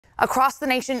Across the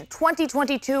nation,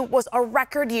 2022 was a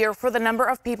record year for the number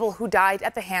of people who died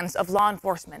at the hands of law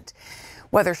enforcement,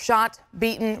 whether shot,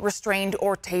 beaten, restrained,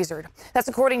 or tasered. That's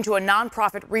according to a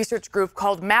nonprofit research group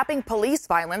called Mapping Police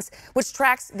Violence, which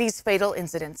tracks these fatal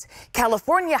incidents.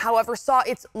 California, however, saw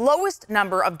its lowest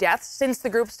number of deaths since the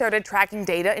group started tracking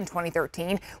data in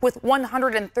 2013, with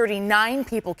 139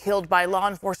 people killed by law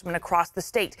enforcement across the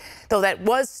state, though that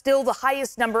was still the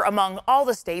highest number among all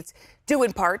the states, due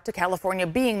in part to California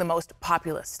being the most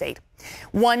populous state.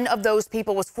 One of those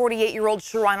people was 48-year-old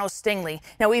Sharonno Stingley.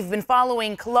 Now, we've been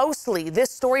following closely this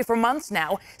story for months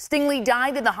now. Stingley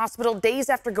died in the hospital days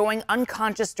after going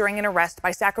unconscious during an arrest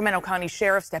by Sacramento County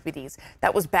Sheriff's deputies.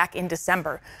 That was back in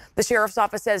December. The sheriff's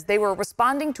office says they were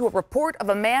responding to a report of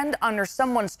a man under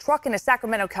someone's truck in a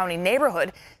Sacramento County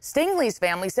neighborhood. Stingley's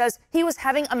family says he was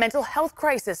having a mental health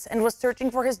crisis and was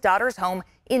searching for his daughter's home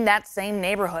in that same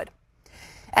neighborhood.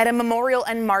 At a memorial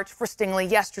and march for Stingley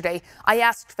yesterday, I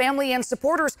asked family and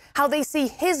supporters how they see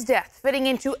his death fitting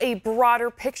into a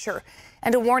broader picture.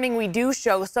 And a warning, we do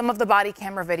show some of the body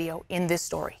camera video in this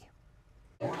story.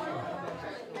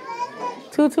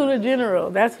 Tutu the General,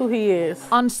 that's who he is.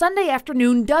 On Sunday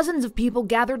afternoon, dozens of people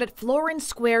gathered at Florence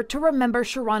Square to remember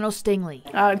Sharonno Stingley.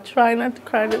 I try not to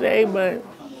cry today, but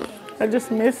I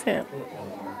just miss him.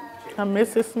 I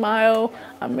miss his smile,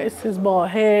 I miss his bald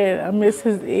head, I miss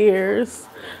his ears,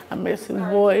 I miss his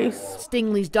voice.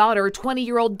 Stingley's daughter,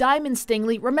 20-year-old Diamond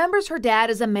Stingley, remembers her dad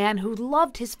as a man who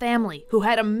loved his family, who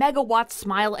had a megawatt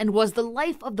smile and was the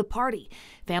life of the party.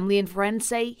 Family and friends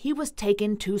say he was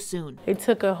taken too soon. They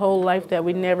took a whole life that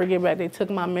we never get back. They took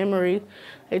my memory,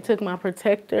 they took my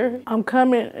protector. I'm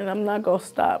coming and I'm not gonna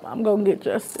stop. I'm gonna get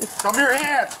justice. Come your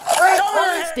hands!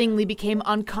 Stingley became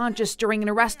unconscious during an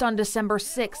arrest on December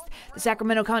 6th. The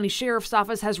Sacramento County Sheriff's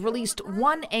Office has released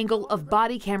one angle of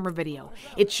body camera video.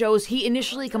 It shows he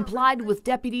initially complied with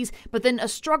deputies, but then a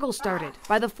struggle started.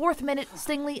 By the 4th minute,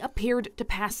 Stingley appeared to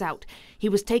pass out. He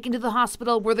was taken to the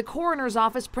hospital where the coroner's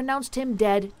office pronounced him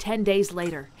dead 10 days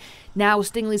later. Now,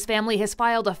 Stingley's family has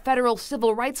filed a federal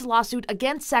civil rights lawsuit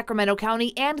against Sacramento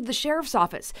County and the Sheriff's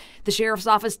Office. The Sheriff's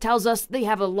Office tells us they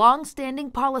have a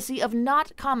long-standing policy of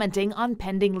not commenting on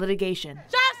pending litigation.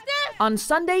 Justice! On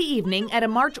Sunday evening, at a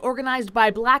march organized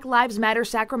by Black Lives Matter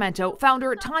Sacramento,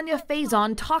 founder Tanya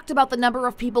Faison talked about the number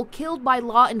of people killed by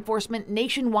law enforcement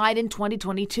nationwide in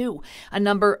 2022, a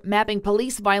number Mapping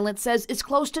Police Violence says is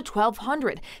close to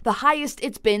 1,200, the highest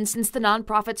it's been since the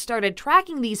nonprofit started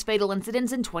tracking these fatal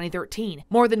incidents in 2013.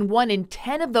 More than 1 in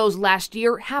 10 of those last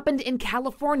year happened in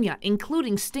California,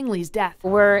 including Stingley's death.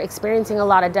 We're experiencing a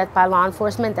lot of death by law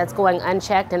enforcement that's going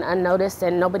unchecked and unnoticed,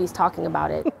 and nobody's talking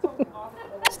about it.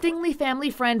 Stingley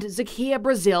family friend Zakia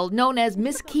Brazil, known as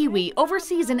Miss Kiwi,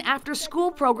 oversees an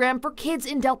after-school program for kids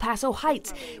in Del Paso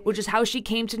Heights, which is how she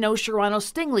came to know Sharonno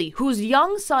Stingley, whose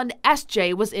young son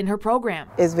SJ was in her program.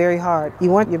 It's very hard.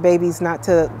 You want your babies not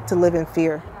to live in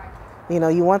fear. You know,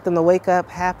 you want them to wake up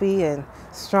happy and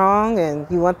strong, and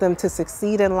you want them to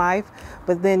succeed in life.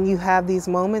 But then you have these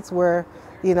moments where,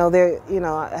 I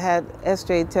had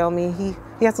SJ tell me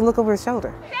he has to look over his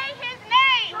shoulder.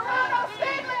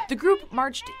 The group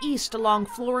marched east along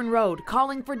Florin Road,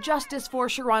 calling for justice for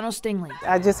Sharonno Stingley.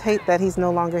 I just hate that he's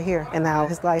no longer here and how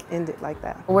his life ended like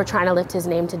that. We're trying to lift his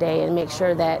name today and make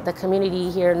sure that the community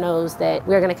here knows that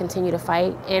we're going to continue to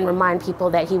fight and remind people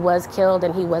that he was killed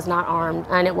and he was not armed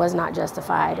and it was not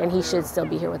justified, and he should still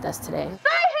be here with us today. Say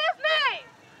his name!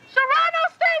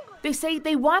 Sharonno Stingley! They say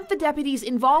they want the deputies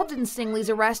involved in Stingley's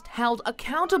arrest held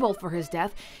accountable for his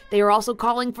death. They are also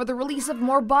calling for the release of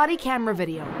more body camera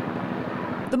video.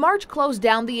 The march closed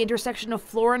down the intersection of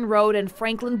Florin Road and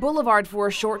Franklin Boulevard for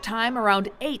a short time around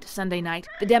 8 Sunday night.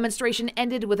 The demonstration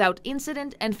ended without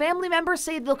incident, and family members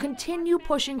say they'll continue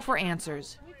pushing for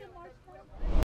answers.